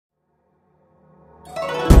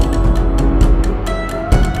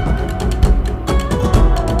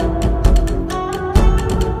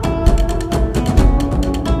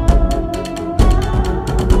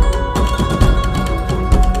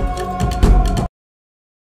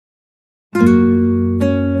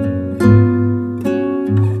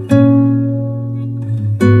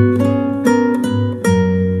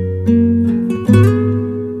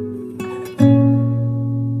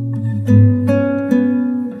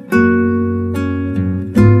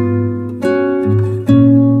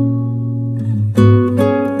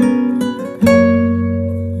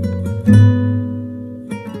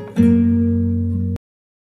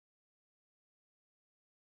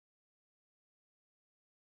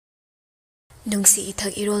Nungsi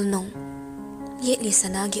ithak irol nong yetli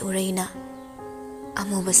sanagi ureina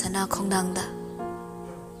amuba sana khongdangda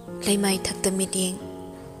leimai thakta mityeng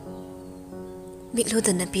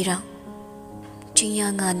mitludana pirang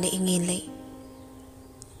chingya ngan na ingin lei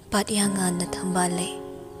patya ngan na thamba lei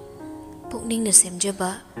pukning na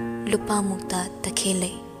semjaba lupa mukta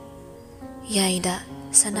takhele yaida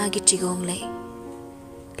sanagi chigong lei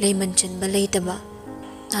leiman chen ba leitaba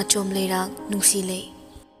nachom leirang nungsi lei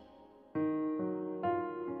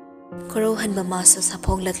Koro hanba maso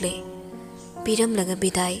sapong lagle piram laga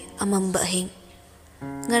bidai amamba ahing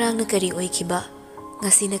ngarang na kari oikiba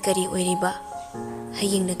ngasi na kari oiriba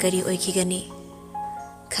haying na kari oikigani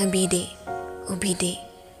khangbide ubide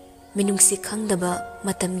minungsi khangdaba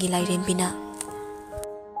matamgi lairem bina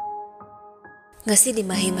ngasi di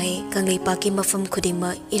mahi mahi kanglei paki mafam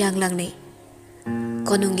khudima irang langnei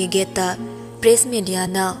konungi geta press media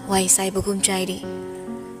na wai sai bagum chairi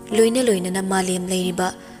loina na malem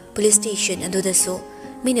leiriba Police station adudaso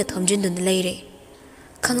mina thomjin dun leire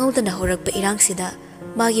khangawdana horakpa irangsida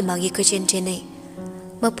magi question chenei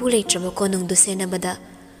mapu leitraba konung du senabada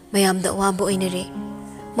mayamda waba oinare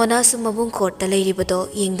monasu mabung court ta leiribado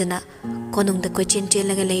yengdana konung da question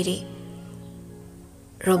chelaga leire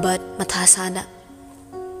Robert mathasana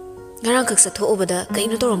ngarang kaksa thoobada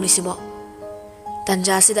kaino torom lisibo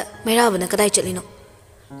tanja sida mairabana kadai chalino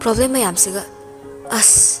problem mayam siga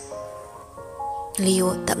as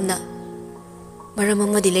Leo tapna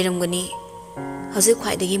maramama dileramgani hauzik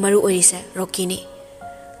khwaidagi maru orise Rocky ni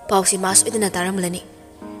pausi mas idana taramlani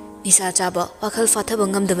nisa chaba wakhal fathaba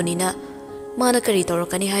ngamdabanina mana kari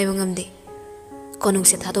torokani haiba ngamde konung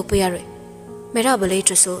se thadokpa yaroi mera balai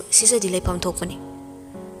traso sisa dilai pam thokpani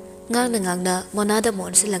ngangna monada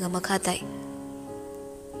mon silaga makhatai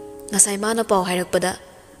ngasai mana pau hairakpada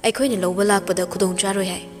aikhoini loba lakpada khudong charoi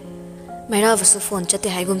hai mera vasu phone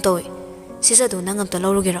chate haigum toy Sisa do nangam ta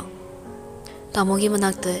lorugero tamogi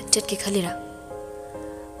manakta chetki khalira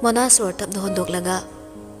mana sor tap no hondok laga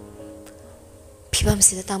phibam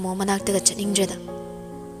sida tamo manakta ga chaningreda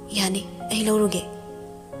yani ai loruge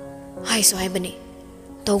hai so hai bani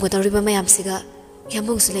tawga tawriba mayam siga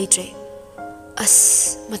yambung su leitre as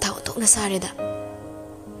matha tok na sareda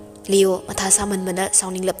Leo matha saman bana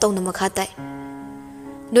sauning lap taw na makhatai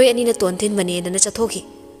noi ani na ton thin bani dana chathoki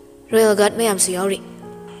royal guard mayam su yauri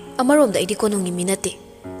Amarom da idi konong ni minate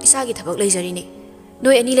isagi thabak leijari ne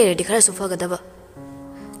noi ani leira di khara sufa gadaba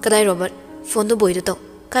kadai Robert phone do boy do to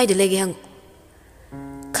kai de lege hang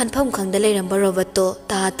khanpham khang da leiram ba Robert to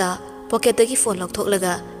ta pocket da gi phone lok thok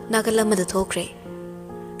laga nagalam da thokre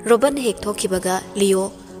Robert hek thokhibaga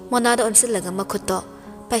Leo mona da onsil laga makhut to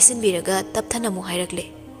paisin biraga tapthana mu hairakle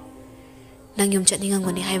nangyum chatningang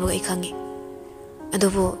mani haiba ai khangi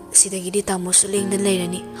adobo sidagi di tamo suleng da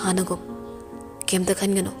leirani hanago Kemta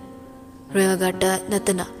khangano Royal Guard da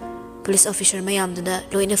natana police officer mayam da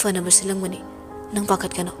loina fana basilangmani nang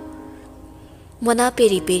pakat kano Mona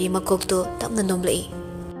peri makok to tapna nomlei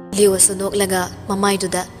Leo sonok laga mamai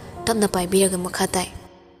da tapna pai biraga makhatai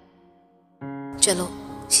Chalo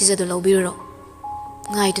siza do lobiro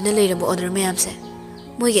ngai duna leiramo order mayam se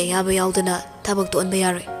moi ge yaba yaudana thabak to onba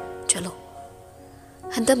yaroi chalo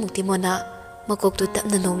handa mukti mona makok to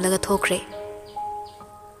tapna nom laga thokre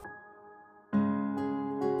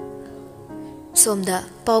Somda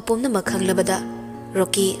paupum na makhanglabada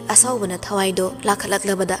Rocky asawbana thawaido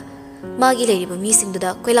lakhalaklabada magi leiriba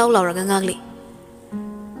misingduda koilaw lawraga ngangli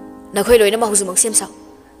Nakhoi loina mahusumak semsaw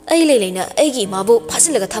ai leina aigi mabu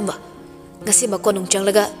phasilaga thamba ngasi makonung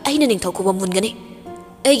changlaga aina ningthaukuba mungani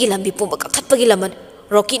aigi lambi pumba kakhatpagi laman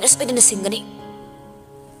Rocky na soidana singani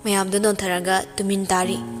mayamda non tharaga tumin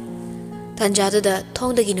tari tanjada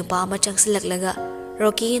thongdagi nupa ama changsilaklaga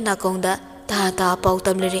Rocky nakongda ta pau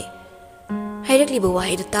tamlere Hairakliba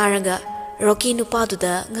wahai taraga Rocky nupa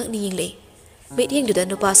duda ngakni yingle Biding duda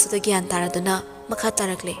nupa suda gyan taraduna makha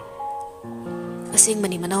tarakle Asing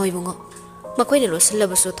mani manawai bungo Makoy na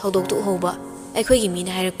losalabaso thawdok tu hoba Aikhoy gimi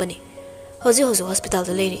na hairakpani Hozi hospital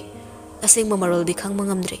da leiri Asing mamarol di khang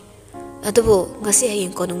mangamdre Adubo ngasi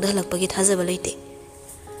hayeng konung da halakpagi thazaba leite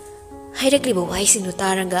Hairakliba wahai sinu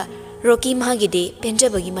taranga Rocky mahagide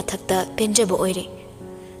penjabagi mathakta penjaba oire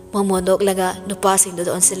Mamondok laga nupa sing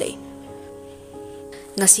duda onsilay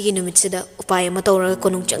Ngasi numitida upaya matawra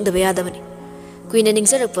konung changdaba yadabani kuina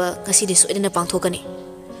ningsarakpa ngasi di soidana pangthokani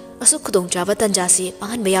asuk khudong chaba tanjasi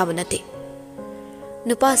panghanba yaba nate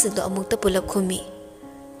nupa singto amukta pulap khumi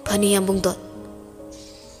phani yambung dot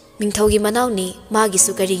mingthaugi manawni magi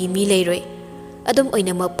sukarigi mi leiroi adum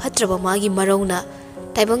oina ma phatraba magi marongna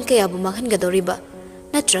taibang kayabu manghangadoriba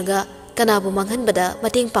natraga kanabu manghanbada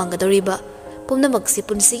mateng panggadoriba pumnamak si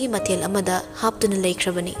punsigi mathel amada haptuna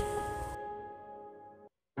leikrabani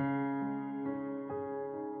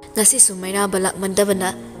ngasi su maira balak mandabana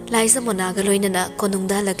laisa monaga loinana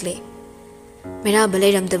konungda lagle maira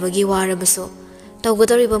balairam dabagi warabaso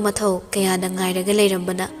tawgadoriba mathau kaya na ngairaga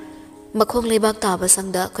leirambana makhong lebak taba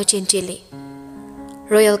sangda kochen chili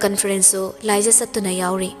Royal Conference so laisa satuna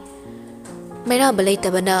yauri maira balai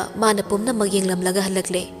tabana mana pumna magyenglam laga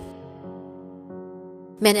halakle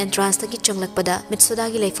main entrance taki changlakpada mitsuda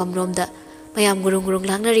gi leifam romda mayam gurung gurung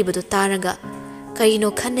langnari badu taraga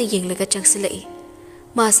karino khanna yenglaga changsilai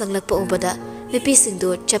ma sanglakpa ubada lipi singdu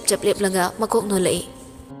chap chap leplaga makok no lai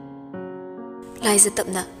laisa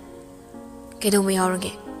tapna kedo ma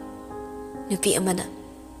yaurage nupi amana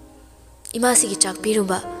ima sigi chak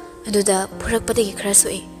piruba aduda phurakpade gi khara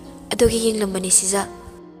soi adogi yenglambani siza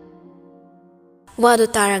wadu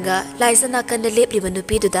taraga laisa na kanda lepliba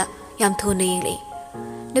nupi duda yam thona yenglei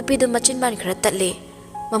nupi du machin man khara tatle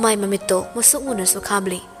mamai mamito musuk muna su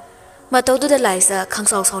khamli matawdu da laisa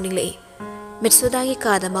khangsaw sawning lei mitsuda gi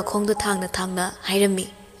kada makhong du thangna hairami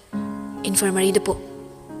infirmary de po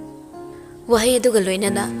wahay du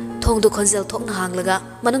galoinana thong du khonjel thokna hanglaga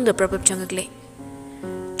manung da prapap changakle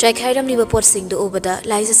trai khairam ni ba pot sing du obada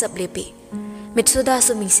laisa sap lepi mitsuda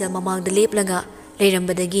su mingsel mamang da leplaga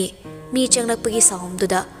leirambadagi mi changlakpagi sahom du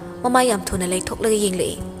da mamai yam thona lei thoklaga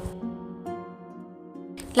yenglei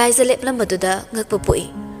laisa leplam badu da ngakpa poi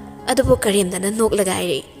adubo karim da na nok lagai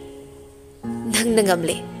re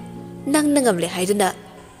nang nangamle haiduna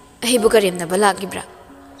ahibu karim na balak gibra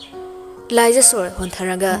laisa sor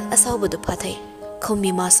hontharaga asaw badu phathai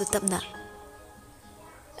khommi masu tapna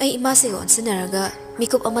ai ima se gon sinaraga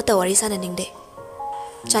mikup amata wari sana ningde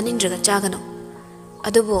chanindraga chagano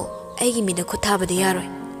adubo aigi mina khutha badi yaroi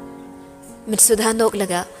mitsudha nok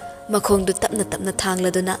laga makhong du tapna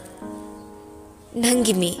thangladuna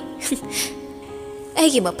nangi mi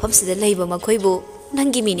aigi mafam sida leiba makhoibu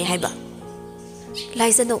nangi mi ni haiba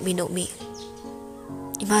laisa nok mi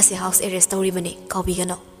ima se house arrest tori bane kaubi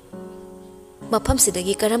gano mafam sida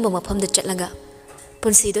gi karamba mafam da chatlaga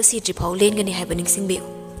punsi do si tri phau len gani haiba ning singbe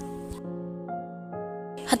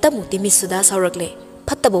hatta mukti mi suda saurakle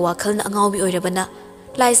phattaba wakhal na angaubi oirabana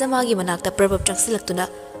laisa magi manakta prabab changsilaktuna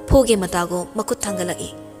phoge matago makut thangalaki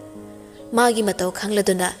magi mataw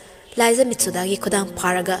khangladuna laisa mitsuda gi khodam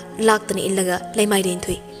pharaga laktani illaga laimai den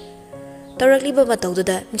thui tarakli ba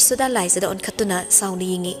matawduda mitsuda laisa da on khatuna sauni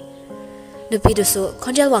yingi nupi du so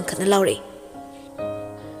khonjal wang khatna laure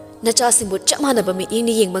nacha singbu chamana ba mi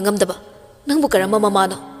yingni yingba ngamdaba nangbu karama mama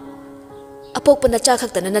no apok pa nacha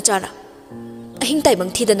khaktana nachara ahing tai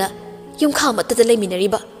bang thidana yum kha matta da laiminari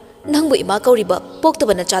ba nangbu ima kauri ba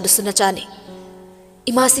poktaba nacha du su nacha ni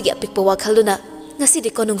ima sigi apikpa wakhaluna ngasi de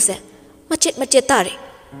konungse machet tare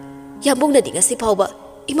yambung na di ngasi phawba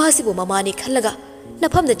ima sibu mamani khallaga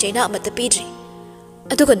nafam da chaina amata pidri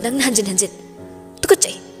aduga nang hanjin tuka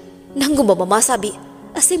chai nangumba mama sabi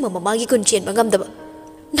asima mama gi kunchen bangam daba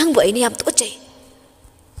nangbu aini yam tuka chai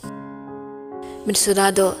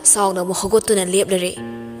mitsurado sauna mo hogotuna leplare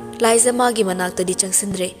laisa magi manakta di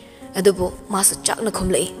changsindre adubo masu chakna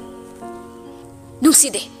khomlai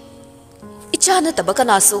nukside ichana tabaka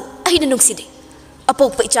nasu aina nukside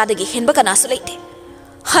apok pa ichada gi henba kanasu leite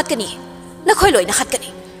hatkani nakhoi loina hatkani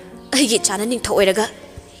aigi chana ning thoiraga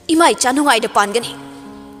imai chanu ngai da pangani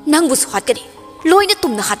nangbu su hatkani loina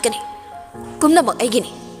tumna hatkani kumna mak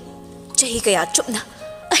aigini chahi kaya chupna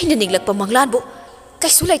aina ninglakpa manglanbu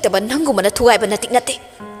kaisu laitaba nangu mana thugai ba natik nate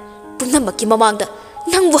pumna makki mamangda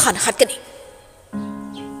nangbu han hatkani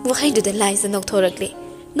wahai du da laisa nok thorakle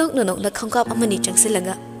nok na khangkap amani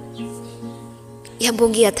changsilaga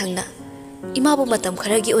yambongi athangna imabu matam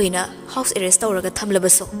kharagi oina house arrest tawraga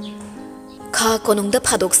thamlabaso kha konungda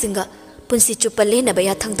phadok singa punsi chupalle na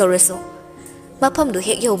baya thang tawraso mafam du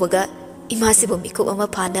hek yobaga ima sibu mikuk ama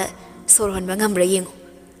phana sorhon bangamra yengu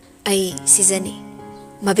ai sizani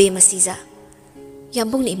Mabemma Shija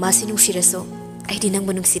yambung ni ima sinung shiraso ai dinang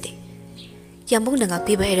banung side yambung na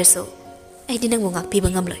ngakpi ba eraso ai dinang ngakpi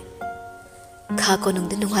bangamloi kha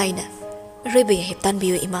konungda nunghaina roibe heptan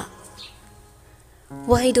biyo ima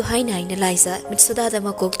wahai du haina haina laisa mitsuda da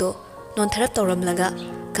makokto non tharap tawramlaga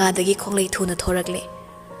kadagi khonglei thuna thorakle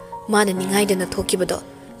mana ningai dana thokibado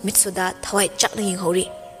mitsuda thawai chakna yinghori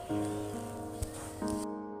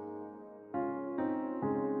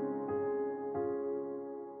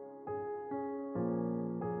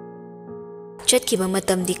chatkiba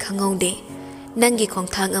matamdi khangaude nangi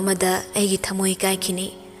khongthang amada aigi thamoi kai khini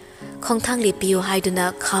khongthang lepiyo haiduna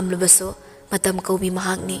khamlubaso matam kobi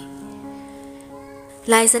mahakni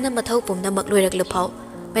laisana mathau pumna makloirakle phau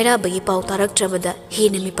maira bagi pau tarak trabada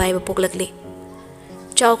hena mi paiba poklakle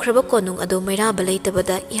chawkhraba konung ado maira balai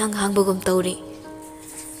tabada yang hangbogum tauri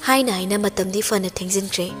haina matamdi fana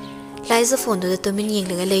thengjinkre Liza phone do the tumin ying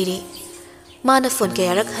lega lady. Mana phone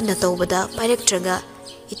kayarak hana tawbada pairaktraga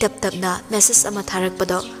itap tapna message ama tharak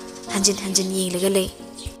pado hanjin ying lega lay.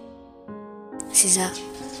 Shija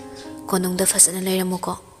konung da fasana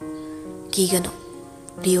layramuko. Kigano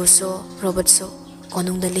Rio so Robert so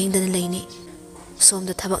konung da ling dana layni. Som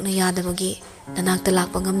da thabak na yadabagi nanak da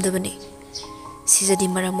lakpa ngamdabani. Shija di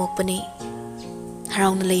maramokpani.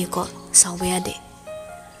 Haraw na layuko sawba yade.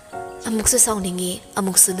 Amuksu sawningi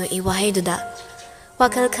amuksu no iwahay duda.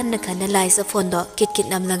 Wakal khanna Liza phone do kit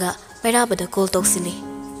namlaga mairabada call toksili.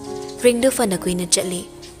 Ring do fana kuina chatli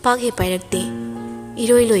pak he pairakti.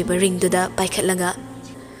 Iroi loiba ring duda paikhatlaga.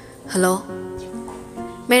 Hello.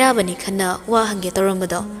 Mairabani khanna wa hange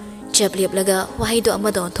torambado chap leplaga wahay do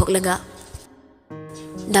amado thoklaga.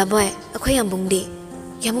 Da boy akhoi yambung di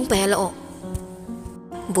yamung payala o.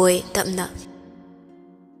 Boy tapna.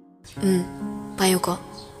 Payoko.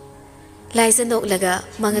 Liza noklaga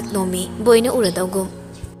mangak nomi boy na uradawgum.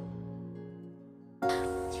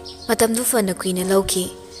 Matam du fana kuina lawki.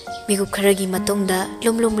 Migup kharagi matongda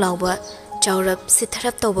lum lawba chawrap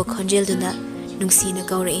sitharap tawba khonjel duna nungsi na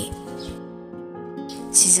kauri.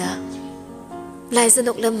 Shija Liza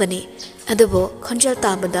noklambani adubo khonjel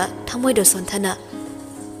tabada thamoy do sonthana.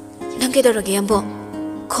 Nang kedorage yambo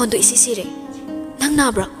khondo isi sire. Nang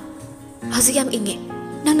nabra. Hazi yam inge.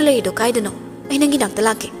 Nang nalay do kaidano. Ay nangi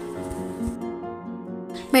nagtalaki.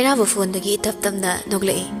 Mairaba phone dagi tap-tapna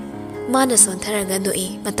noglai. Mana sontharaga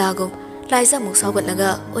noi matagom Liza muk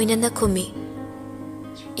sawgatlaga oinana khumi.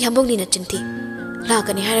 Yambong ni na chinti.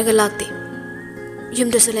 Lakani haraga lakti.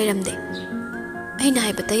 Yumda su layramde. Ay na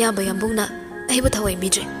haibata yaba yambong na ay ba thawai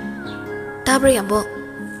bidre. Tabra yambo.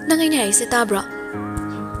 Nang ay na se tabra.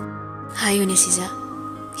 Hayo ni Shija.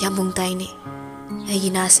 Yambong tay ni. Ay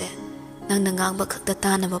ginase. Nang nangang bakakta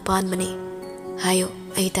tanaba panbani. Hayo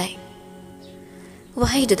ay tay.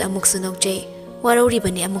 Wahay dud amuk sunog jay, waraw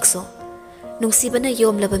ribani amuk so. Nung sibana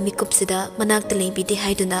yom laba mikup sida manak talay bidi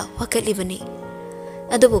hayduna wakat libani.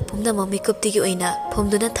 Adobo pumna mo mikup tigi oina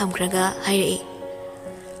pumduna thamkraga hayri.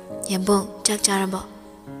 Yambong chak charabo.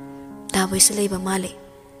 Daboy sulay ba mali.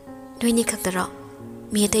 Nuini kaktaro,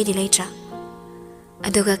 miyatay di laytra.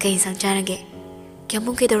 Adoga kay isang charage.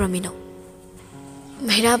 Yambong kay daramino.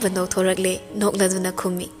 Mahiraba no thoragle nok na duna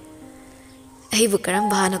kumi. Ay bukarang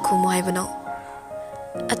bahana kumo haybano.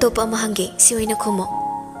 Atopa mahangi siway na kumo.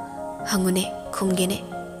 Hangune kumgene.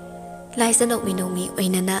 Liza nok minumi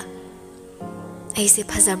oinana. Ay se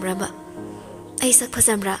phazamra ba. Ay sak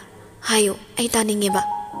phazamra. Hayo ay taninge ba.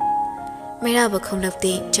 Mairaba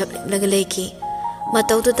kumlapti chap lagalay ki.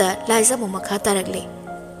 Mataw da Liza mo makha tarakli.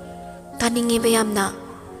 Taninge ba yamna.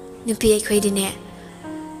 Nupi ay khoy dine.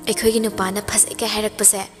 Ay khoy ginupa na phas ikay harak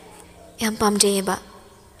pase. Yam pam jaye ba.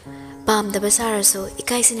 Pam da basaraso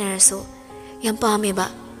ikay sinaraso. Yam pame ba.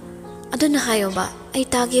 Aduna hayo ba ay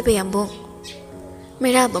tagi ba yambong.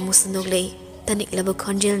 Mairaba musunog lay tanik laba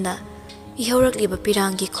khonjil na. Ihawrak liba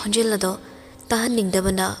pirangi khonjil na do tahan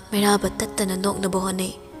ningdaba na mairaba tattana nok na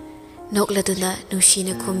bohone. Nok laduna nushi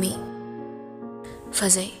na kumi.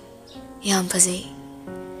 Fazay. Yam fazay.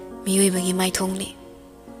 Miyoy bagi may thongli.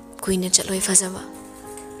 Kuina chaloy fazaba.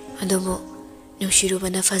 Adobo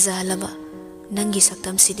nushiruba na fazahalaba. Nangi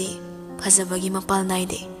saktam sidi fazabagi mapal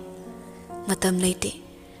naide. Matam laite,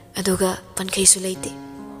 aduga pankay su laite.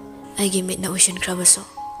 Ay gimit na ocean krabaso.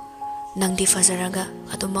 Nang di fazaraga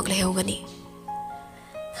at maglayaw gani.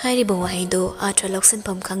 Hariba wahay do atra laksan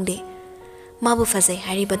pamkangdi. Mabu fazay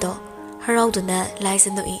hariba do, haraw do na Liza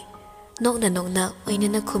noi. Nok na oina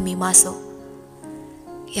na kumi maso.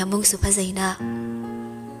 Yambong su fazay na.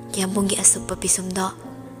 Yambong gi asuk papisum do.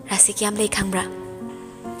 Rasik yam lay kangbra.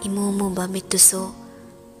 Imu ba mituso.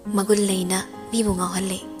 Magul lay na mibu nga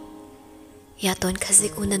halay. Yaton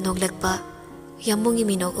kazik una noglagpa, yambungi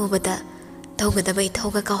minog ubada, tawgadabay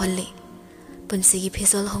tawga kaholi. Punsigi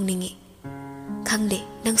pisol hongningi. Kangde,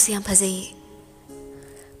 nang siyang pazayi.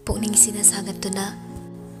 Pukning sinasagat to na,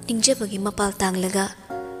 ningjabagi mapal tanglaga,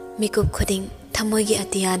 mikup koding tamoygi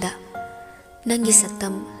atiyada. Nanggi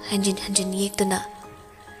saktam hanjin yek to na,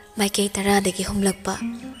 may kay taradagi humlagpa,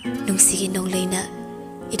 nung sige nonglay na,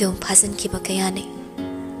 idong pasan kiba kayane.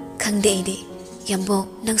 Kangde ide, yambong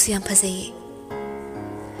nang siyang pazayi.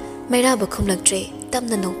 Mairaba kumlagtre,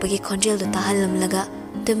 tamna nokpagi khonjel do tahalamlaga,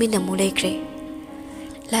 tumina mulekre.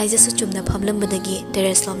 Liza su chumna phamlambadagi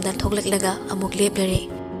terrace lomda thoklaklaga amuk leplare.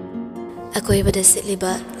 Akoibada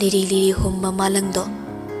sitliba liri humma malangdo.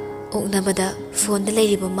 Uknabada phone da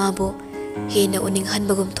layriba mabu hena uning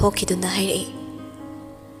hanbagum thokiduna hairi.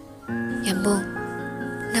 Yambong,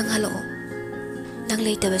 nang halo. Nang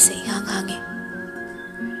laytaba sa hange.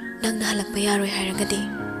 Nang nahalak pa yaroy haragadi.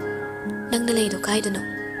 Nang nalaydo kaiduno.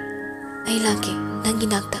 ai laki nangi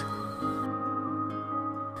nakta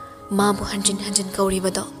mabu hanjin hanjin kauri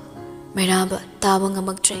bado meraba taba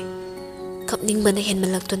ngamaktre kapning bana hen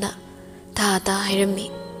malaktuna ta ta hairami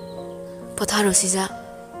potharo siza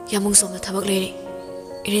yamung somna thabak leri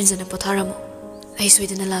irinjana potharamu ai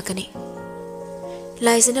suidana lakani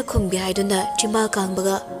laisana khumbi haiduna chimal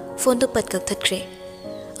kangbaga phone to pat kak thatkre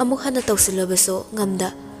amuk hana tawsilabaso ngamda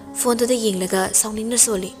phone to da yinglaga sounding na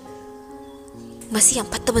soli masi yam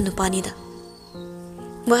pattaba nupani da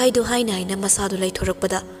wahaidu haina haina masadu lai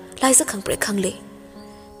thorakpada laisa khangpre khangle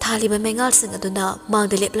thaliba mengal sing aduna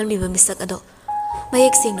mangda leplamliba misak ado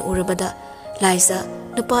mayek sing na urabada laisa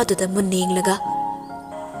nupa du da munning laga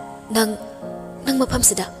nang mafam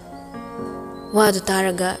sida wadu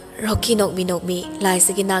taraga rocky nok mi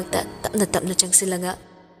laisa gi nakta tapna changsilaga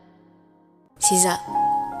siza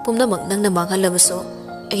pumna mak nang na manghalabaso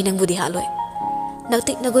ai nang budi haloi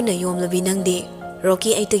naktik naguna yom labi nang di rocky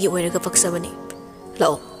ai tagi oiraga paksabani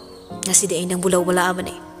lao naside ai nang bulaw bala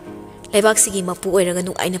abani laibak sigi mapu oiraga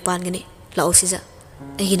nu aina pangani lao siza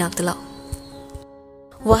ai gi nakta lao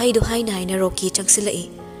wahai du haina haina rocky changsilai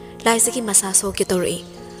laisa gi masa so ke tori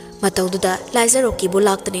mataududa laisa rocky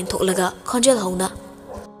bulak tanin thoklaga khonjel hauna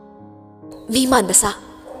mi man basa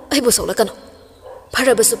ai bu soklakano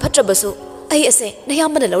pharabasu phatrabasu ai ase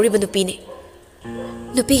nayamana lawriba nupi ni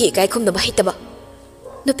nupi gi kai khumna bahitaba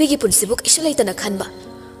nupi gi punsibuk isulaitana khanba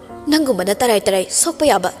nangumana tarai sokpa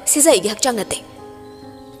yaba sizai gi hakchang nate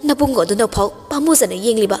nabungo du no phau pamuzana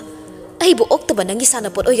yengliba ai bu oktaba nangi sana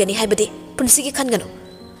pot oigani haibadi punsigi khangano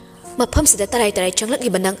mafam sida tarai changlak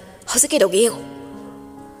gi banang hosike dogi yengo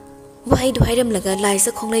wahai du hairam laga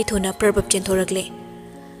laisa khonglai thona prabab chen thorakle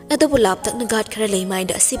adobu lap tak na gad khara lei mai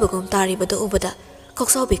da sibagom tari bada ubada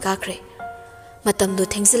koksaw bi ka khre matam do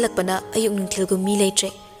thengsilak pana ayuk nungthil gu mi leitre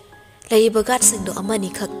lai bagat sing do amani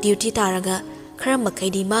khak duty taraga khara makai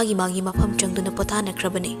di magi mafam changduna pothana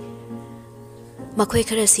khrabani makhoi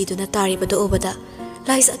khara siduna tari bada ubada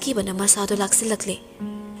laisa ki bana masa do laksilakle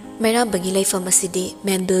mera bagi laifam asidi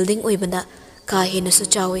main building oibana ka hena su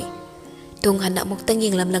chawi tung hana muktang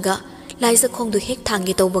yinglam laga laisa khongdu hek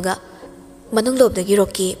thangi tawbaga manung lobdagi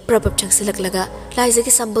rocky prabab changsilak laga laisa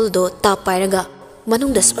ki sambul do ta pairaga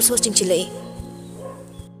manung da so chingchilai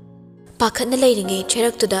pakhatna leiringe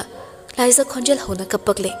cherak tuda laisa khonjel hona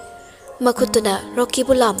kapakle makhutuna rocky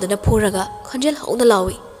bulam dana phuraga khonjel hona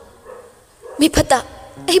lawi mi phata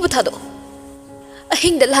ai bu thado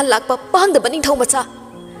ahing da lan lakpa pang da baning thau macha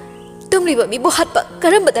tumriba mi bu hatpa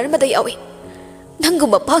karam badar ma da yawi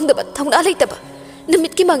nanguma pang da thongna leitaba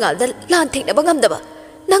namit ki mangal da lan thekna bangam da ba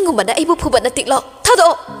nanguma na ai bu phuba na tiklo thado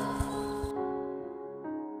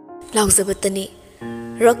lawzabatani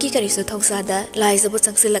rocky kariso thongsa da laizabu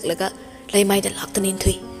changsilak laga laimai da laktanin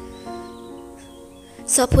thui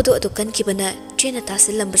sapudo adukan kibana chena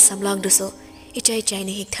tasilam samlang duso ichai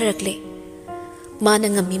ni hik tharakle mana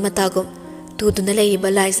ngami matagom tuduna leiba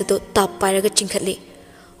laisa do tap pairaga chingkhatli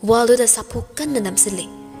waldo da sapu kanna namsili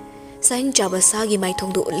saing jaba sagi mai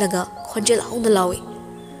thongdu ulaga khonjel hauna lawi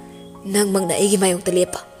nang mangna egi mayong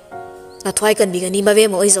talepa na thwai kan bigani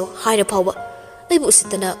mabemma oizo haira phawba aibu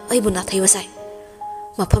sitana aibu na thaiwa sai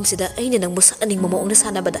mafam sida aina nang musa aning momo ongna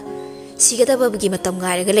sanabada sigadaba bagi matam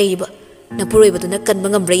ngairaga leiba na puroi baduna kan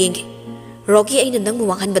bangam rayenge rocky aina nang mu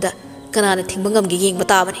wanghan bada kanana thing bangam gi yeng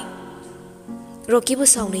batabani rocky bu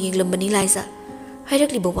sauna yenglambani laisa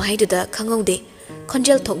hairakli bo wahai du da khangongde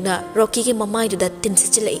khonjel thokna rocky gi mamai du da tin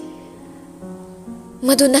sichilai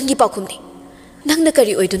madu nangi pakhumni nangna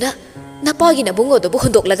kari oiduna napagi na bungo do bu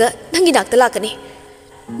hondok laga nangi nakta lakani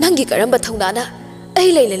nangi karamba thongna na ai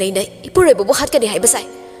lei nai ipure bo hat kani haiba sai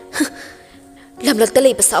lamlak ta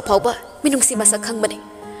lei basa phawba minungsi masa khangmani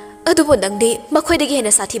adubo nangdi makhoi dagi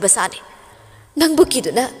hena sathi basani nangbu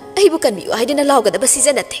kiduna ai bu kan mi haidina lawga da basi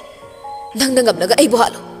janate nang nangam laga ai bu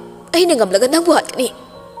halo ai nangam laga nang bu hat kani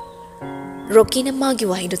rocky na magi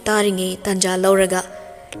wahidu taringe tanja lauraga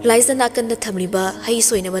laisa nakan da thamriba hai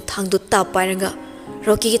soina ba thangdu ta pairaga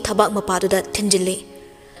rocky gi thabak mapadu da thinjili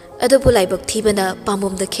adubu laibak thibana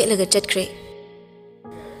pamom da khelaga chatkre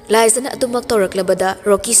laisa na atumak toraklabada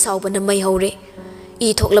rocky saubana mai hore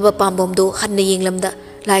I thoklaba pambom do hanna yenglamda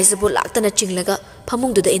laisa bu laktana chinglaga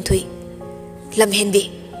phamung du da inthui lam henbi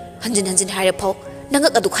hanjin haira phau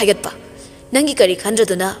nangak adu khaigat pa nangi kari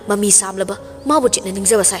khandraduna mami samlaba mabu chitna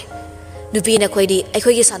ningjaba sai nupi na khoidi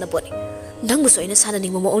aikhoi gi sana poni nangbu soina sana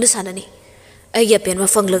ning momo ongna sana ni ai ya pen ma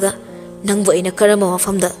fanglaga nangbu ina karama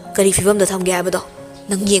famda kari fibam da thamge abado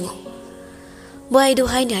nang yengo bai du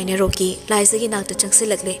haina roki laisa gi nakta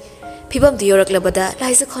changsilakle fibam du yoraklabada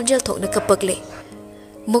laisa khonjel thokna kapakle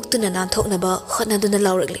muktuna nan thokna ba khotna duna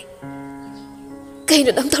lawrakle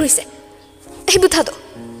kaino dam thorise ai bu thado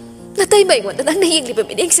natai mai won nang na yingliba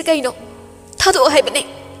mineng se kaino thado hai bane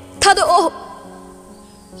thado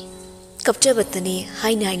kapcha batani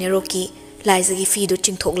haina haina roki laizagi fi do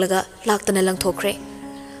chingthoklaga laktana langthokre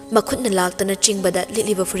makhutna laktana chingbada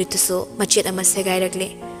liliba furituso machet ama segairakle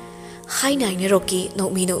haina haina roki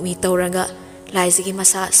nokmi tauranga laizagi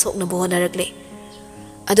masa sokna bonarakle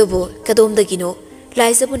adobo kadomdagino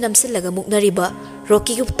laizabu namsillaga muknariba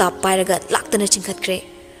roki gu tap pairaga laktana chingkhatkre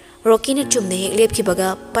roki na chumne hek lepkibaga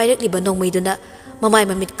pairakliba nongmaiduna mamai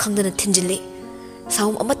mamit khangdana thinjili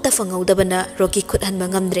saum amatta fangaudabana roki khuthanba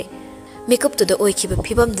ngamdre makeup to the oikiba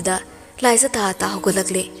phibamda laisa ta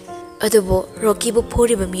hogolakle adobo roki bu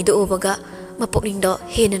phoriba mi do obaga mapokning do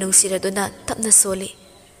hena nungsiraduna tapna soli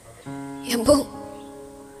yambo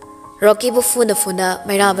roki bu funa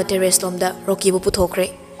mairaba terrace lomda roki bu puthokre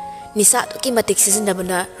nisa to ki matik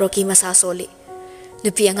sizindabana roki masa soli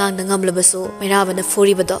nupi angang na ngamlabaso mairaba na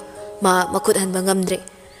phoriba ma makut hanba ngamdre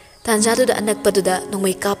tanjadu da anakpadu da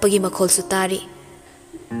nongmai kapagi makhol su tari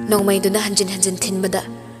nongmai duna hanjin thinbada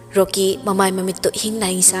roki mamai mamit to hing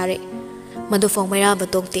nai sare madu phong mairaba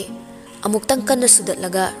tokte amuk tang kanna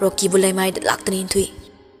sudatlaga roki bulai mai da laktani thui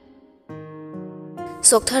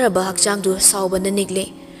sokthara hakchang du saubana nigle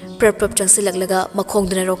prap changsilaglaga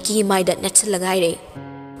makhongduna roki mai da natchilaga ai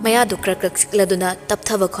maya du krak sikladuna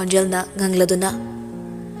tapthaba khonjelna ngangladuna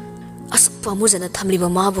asuk pamujana thamliba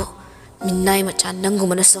mabo minnai macha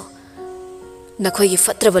nangumanaso nakhoi gi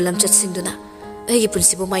fatraba lamchat singduna egi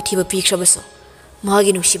principal mai thiba pikhrabaso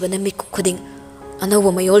magi nusibana mi khuding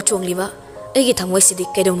anoba mayol chongliba egi thangwai sidi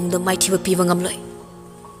kaidonungda mai thiba piba ngamloi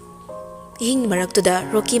hing maraktuda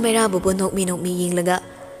roki maira bobo nokmi yinglaga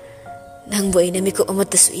nangbo ina mi ko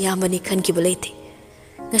amatasu yamani khanki balaiti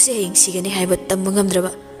ngasi hing sigani haiba tamma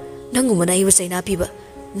ngamdraba nangumana iba chaina piba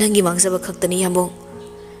nangi mangsaba khaktani yambong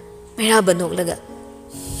maira banok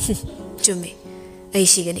chumi ai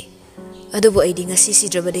sigani adubo aidi ngasi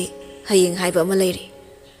sidrabade hayeng haiba ama leiri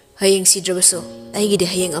hayeng sidrabaso aigide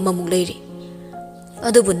hayeng amamuk leiri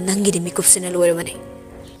adubu nangide mikupsina loirabane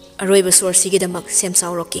aroiba sorsigidamak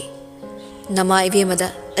semsaw roki nama ibemada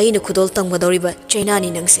aina khudol tangmadoriba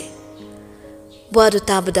chainani nangse buadu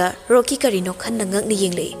tabada roki karino khanna ngakni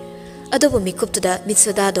yingle adubu mikuptuda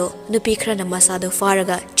mitsodado nupi khrana masado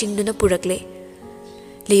faraga chingduna purakle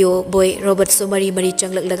Leo boy Robert so mari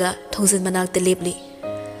changlaglaga thongsin manakta lepli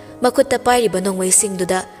makutta pairiba nongmai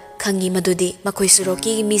singduda khangi madudi makhoi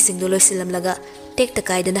suroki mi singdo loisilamlaga tekta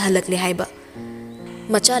kaidana halakle haiba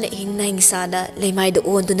machane hingna hingsada leimai do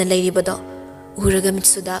onduna leiribado uraga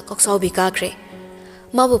mitsuda koksaubi kakre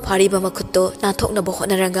mabu phariba makhutto nathokna bo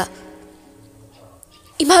honaranga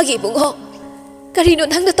imagi bungo karino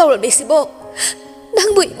nangna tawrame sibo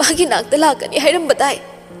nangbu imagi nakta lakani hairam badai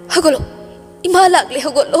hagolo ima lakle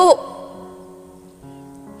hagolo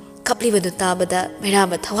kapli badu tabada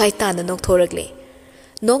mairama thawai tana nokthoragle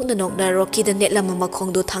nokna roki da netlama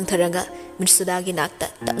makhongdo thangtharanga mitsuda gi nakta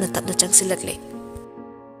tapna changsilakle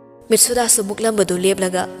mitsuda su muklamba du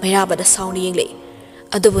leblaga mairaba da sauni yengle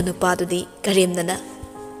adubu nupa dudi karemnana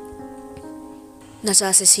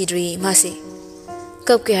nacha se sidri masi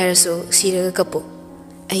kap ke harasu siraga kapu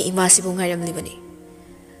ai imasi bu ngairam libani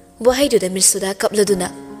wahai du da mitsuda kapladuna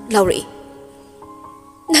lauri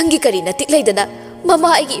nangi karina tiklaidana mama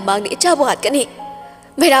aigi imangni ichabu hatkani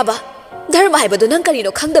mairaba dharma haibadu nang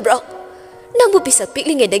karino khangdabro nangbu pisak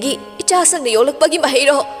piklingedagi icha sangna yolakpagi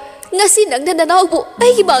mahairo ngasi nangna nanaubu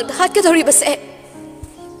aigi mangda hatkadori base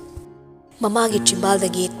mamagi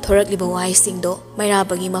chimbaldagi thorakliba wai singdo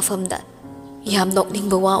mairabagi mafamda yam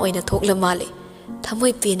nokningba wa oina thokla male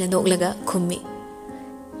thamoi pena noklaga khummi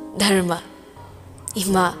dharma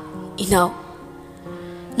ima inau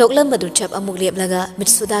noklam madu chap amuk leplaga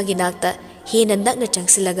mitsudagi nakta hena nakna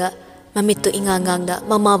changsilaga mamitto ingangangda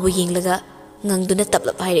mamabu yinglaga ngangduna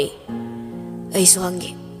taplap haire ai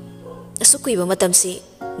sohangi asukuiba matamsi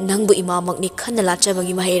nangbu imamakni khanna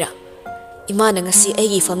lachabagi mahaira imana ngasi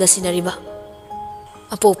aigi famda sinariba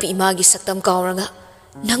apopi imagi saktam kauranga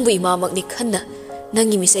nangbu imamakni khanna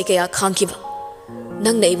nangi misai kaya khangkiba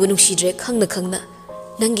nangna ibu nungsidre khangna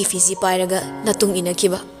nangi fizi pairaga natung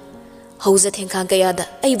inakiba hauza thengkhang kayada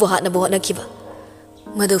aibu hatna bohna kiba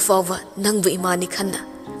madu fawa nangbu imani khanna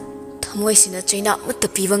thamoisina chaina mutta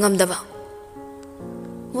piwa ngamdaba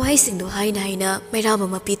wahai singdo haina mairama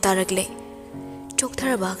mapi tarakle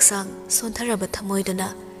choktharaba haksang sontharaba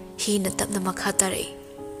thamoiduna hina tapna makha tarai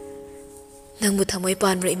nangbu thamoi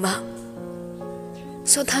panbra ima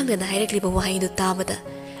sothangna hairakliba wahai du tabada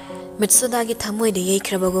mitsodagi thamoide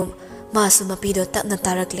yeikrabagum masu mapido tapna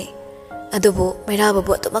tarakle adubo mairaba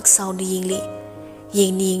bo tomak sound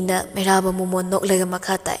yingna mairaba mumon noklaga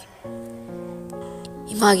makha tai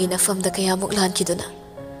imagi na famda kaya muklan kiduna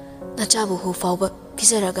nachabu hu fauba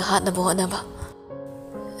kizaraga hatnaba hotnaba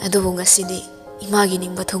adubu ngasidi imagi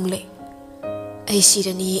ningba thungle ai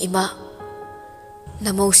sirani ima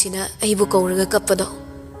namausina aibu kauraga kappado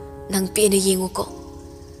nang pena yenguko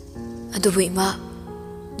adubu ima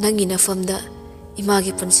nangi nafamda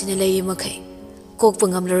imagi punsina leyi makai kokpa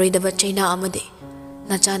ngamlaroidaba chaina amade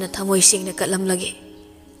nachana thamoi singna katlamlage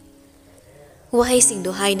wahai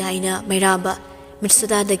singdo haina haina mairaba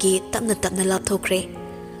mitsuda dagi tapna tapna lapthokre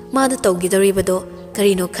mada tawgidoribado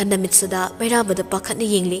karino khanna mitsuda mairaba da pakhatna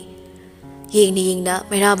yengli yengna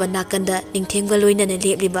mairaba nakanda ningthengba loinana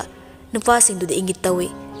lepliba nupa singdu da ingit tawi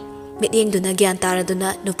mityengduna gyan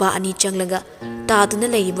taraduna nupa ani changlaga taaduna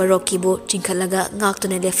leiba rokibu chingkhalaga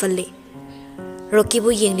ngaktuna lefalli rokibu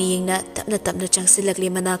yengna tapna tapna changsilakli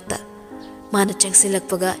manakta mana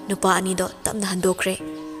changsilakpaga nupa ani do tapna handokre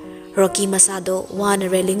Rocky masado wana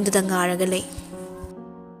railing da ngaraga lei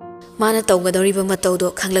mana tawgadoriba matawdo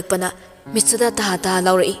khanglakpana mitsuda taha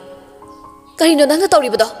laurai karino nanga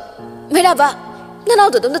tawribado mairaba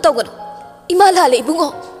nanawdo dum tawgano ima lale ibungo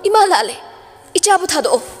ima lale ichabu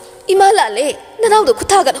thado ima lale nanawdo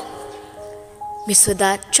kuthagano mitsuda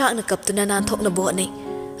chakna kaptuna nan thokna bonai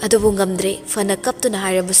adubu ngamdre fana kaptuna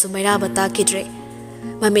harabasu mairaba takidre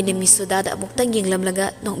mamine mitsuda da amuktang yenglamlaga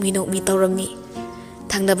nokmi tawramni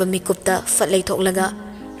Thangnaba mikupta fatlei thoklaga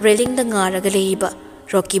railing da ngaraga leiba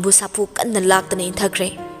Rocky bu sapu kanna laktana inthakre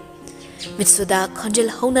mitsuda khonjil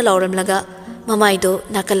hauna lauramlaga mamaido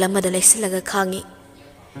nakalamada leisilaga khangi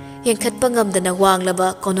yengkhatpa ngamdana wanglaba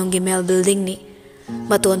konongi mel building ni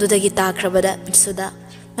matondu dagi takhrabada mitsuda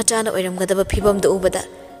machana oiramgadaba phibamda ubada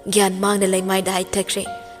gyan mangna leimai da haithakre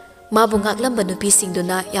mabu ngaklamba nupi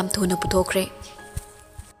singduna yam thuna puthokre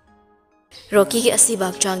Rocky ki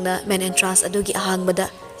asibak changna main entrance adugi ahangbada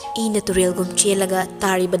ina turel gum chelaga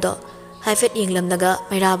taribado haifet yenglamnaga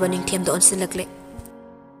mairaba ningthem do onsilakle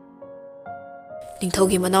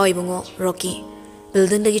ningthogi manawi bungo Rocky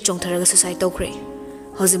building dagi chongtharaga suicide tokre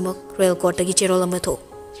hozimok rail court dagi cherol amatho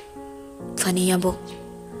fani yambo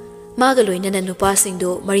maga loina na nupa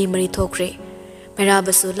singdo mari thokre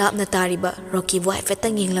mairaba su lapna tariba Rocky bo haifet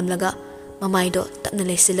tang yenglamlaga mamaido tapna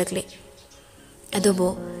leisilakle adobo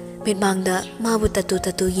Mitmangda mabu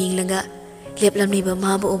tatu yinglaga leplamniba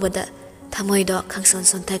mabu ubada thamoido khangson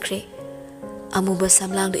son thakre amuba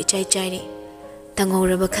samlangdo ichai chairi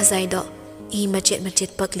tangoraba khazaido I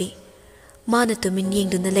machet pakli mana tumin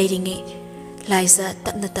yingduna leiringe laisa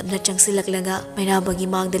tapna changsilaklaga mairabagi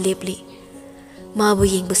mangda lepli mabu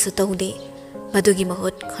yingbasu tawde madugi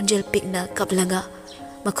mahut khonjel pikna kaplaga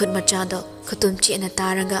makhut machado khutum chena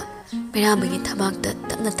taraga mairabagi thamakta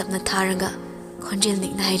tapna tharaga Konjel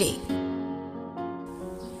nik nairi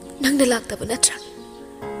nang da lakta banatra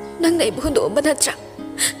nang nai bundo banatra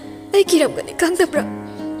ai kiram gani kangdabra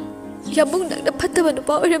yamung nang da phatta banu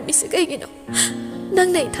pa oram mise kaigino nang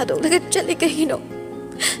nai thadok laga chali kaigino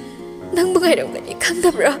nang bungai ram gani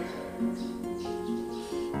kangdabra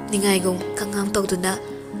ningai gum kangam tawduna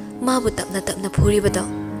ma bu tapna phuri bado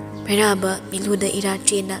mairaba miluda ira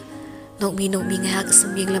chena nokmi ngahak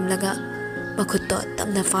sum yenglam laga Makutto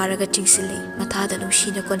tapna faraga chingsili mathada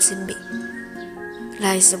nushina konsinbi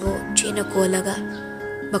laisabo china kolaga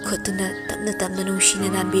makhutuna tapna nushina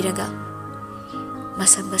nanbiraga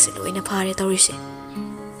masam basil oina phare tawrise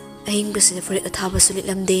aing basina furit athaba sulit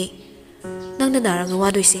lamde nangna naranga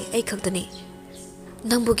wadoise ai khaktani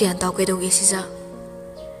nangbu gyan taw kaidoge sisa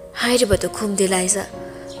hairibatu khumde laisa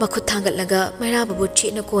makhut thangatlaga mairaba bu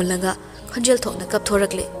china kolaga khonjel thokna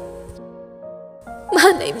kapthorakle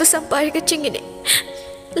Mana iba sampai ke cingine,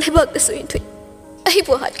 lebak kesu itu,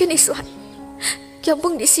 ibu hat kini suhat,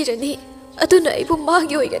 jambung di sini ni, aduna ibu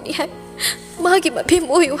magi oi kan ni hai, magi mabem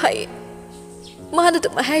oi hai, mana tu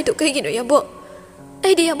mahai tu kayak gini ya bo,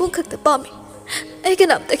 dia jambung kek tepami,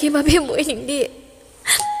 kenapa tak kima mabem oi ning dia,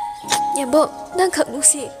 ya bo, nang kek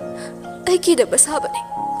musi, kita bersahabat ni,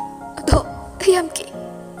 aduh, ayam ki,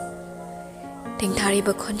 ting thari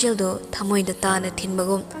berkonjil do, thamoi data na tin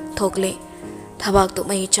bagum, thokle. Thabak tu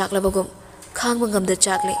mai chakla bagum khang bangam da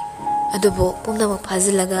chakle adubo pumna mak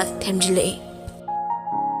phazilaga themjile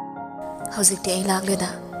hauzik te ai lagle da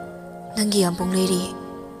nangi ampung leiri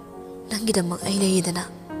nangi da mak ai leiri dana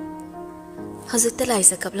hauzik te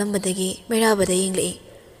laisa kaplam badagi mera bada yingle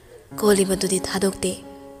koli badudi thadokte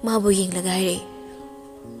ma bu yinglaga hai re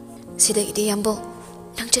sida ide yambo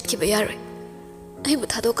nang chat ki bayar ai bu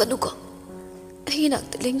thadokanu ko ai nak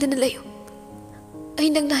te lengdana leyo ai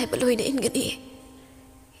nang nai baloi na ingani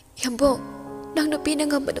Yambo, nang napi na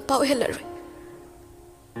ngamba na pao helar.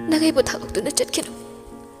 Nangay po thakok to na chat kino.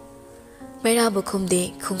 Mairaba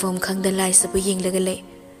kumde kumfam kang da laisa bu ying lagalay.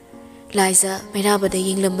 Laisa mairaba da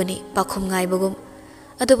ying lambani pakum ngay bagum.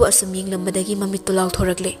 अदुबु assume यिंगलंबदगी ममित्तु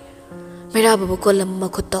लाउथोरक्ले मैराबबु kolam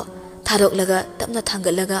मखुत्तो थारोक्लगा तपना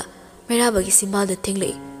थांगलगा मैराबगी सिमालदा थिंगले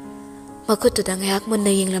मखुत्तुदा ngayak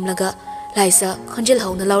munna yinglamlaga laisa khonjel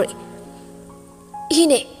hauna lauri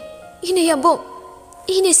ine yambo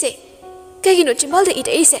ine se kagino chimalda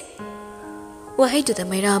ite ise wahai tu da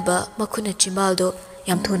mairaba makhuna chimaldo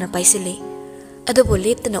yam thuna paisili adobo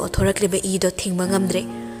leptana othorakleba ido thingma ngamdre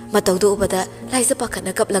matawdo ubada laisa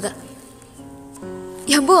pakhatna kaplaga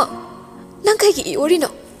yambo nang kai gi orino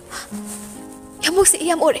yambo se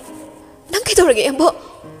yam ore nang kai dorage yambo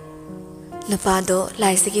napado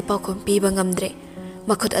laisa gi pakom piba ngamdre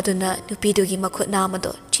makhut aduna nupidugi makhut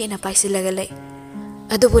namado chena paisilaga lei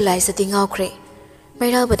adobo laisa ti ngawkhre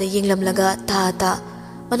mairabada yinglamlaga ta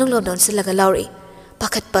manung lodon silaga lauri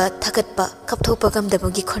pakhatpa thakatpa kapthopa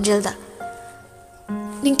gamdabagi khonjelda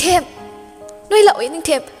ningthem noi laoi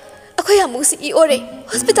ningthem akhoi hamung si I ore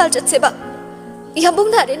hospital chatseba yambung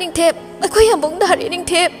na re ningthem akhoi yambung na re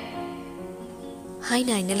ningthem hai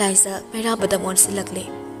nai ne laisa mairabada mon silakle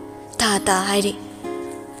ta hairi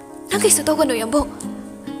nang kai su to gono yambo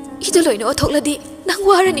idu loino othokladi nang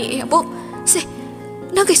warani yambo se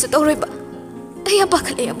nang kai su to roiba ayam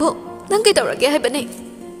pakhale yambo nang kai tawrage haibane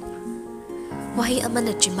wahi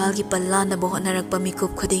amana chimalgi pallana bo honarakpa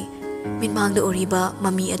mikup khuding minmangda oriba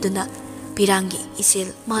mami aduna pirangi isil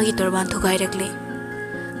magi torban thogairakle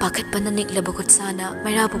pakhatpana niklaba kutsana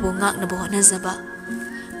mairabu bo ngakna bo honazaba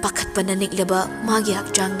pakhatpana niklaba magi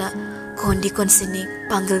hakjangna kondi konsini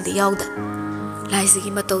pangaldi yawda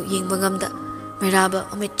laisigi matau yengba ngamda mairaba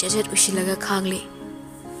amit jajet usilaga khangli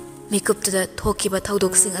mikuptuda thokiba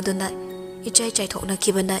thaudoksing aduna ichai thokna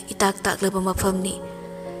kibana itak taklaba mafamni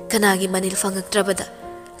kanagi manil fangaktrabada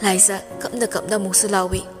laisa kapna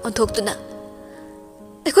musulawi onthoktuna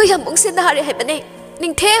ekoi yamung se nare haibane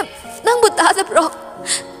ningthem nang buta zabro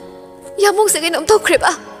yamung se genom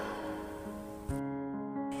thokreba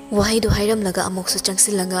wahai do hairam laga amok su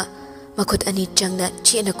changsilaga makhut ani changna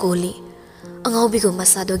chena koli angaubi go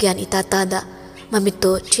masado gyan itatada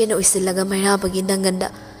mamitto chena uisilaga mairabagi nanganda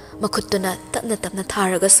makhutuna tapna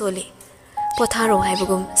tharaga soli potharo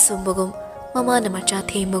haibagum sumbagum mama na macha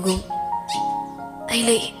themagum ai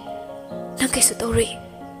lei nang kai su tori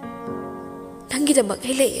nangi da mak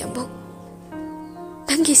ai lei ambo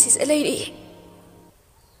nangi sis alai ri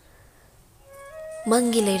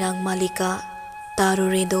mangi leirang malika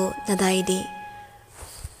taruredo nadaidi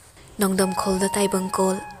nongdam kholda taibang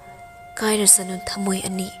kol kaira sanu thamoi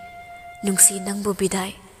ani nungsi nangbu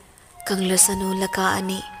bidai kangla sanu laka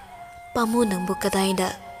ani pamu nangbu kadaida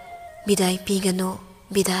bidai pigano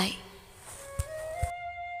bidai